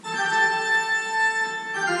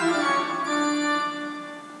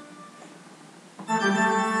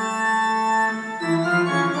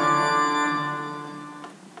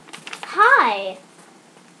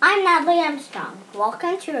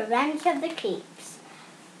welcome to Revenge of the Creeps.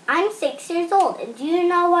 I'm 6 years old, and do you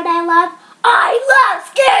know what I love? I love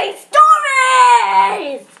scary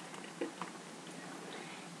stories!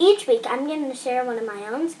 Each week, I'm going to share one of my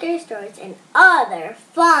own scary stories and other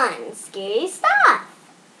fun, scary stuff.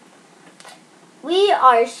 We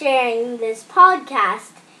are sharing this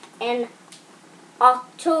podcast in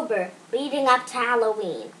October, leading up to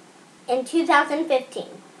Halloween in 2015,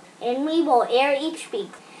 and we will air each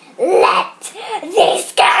week. Let the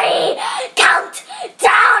scary come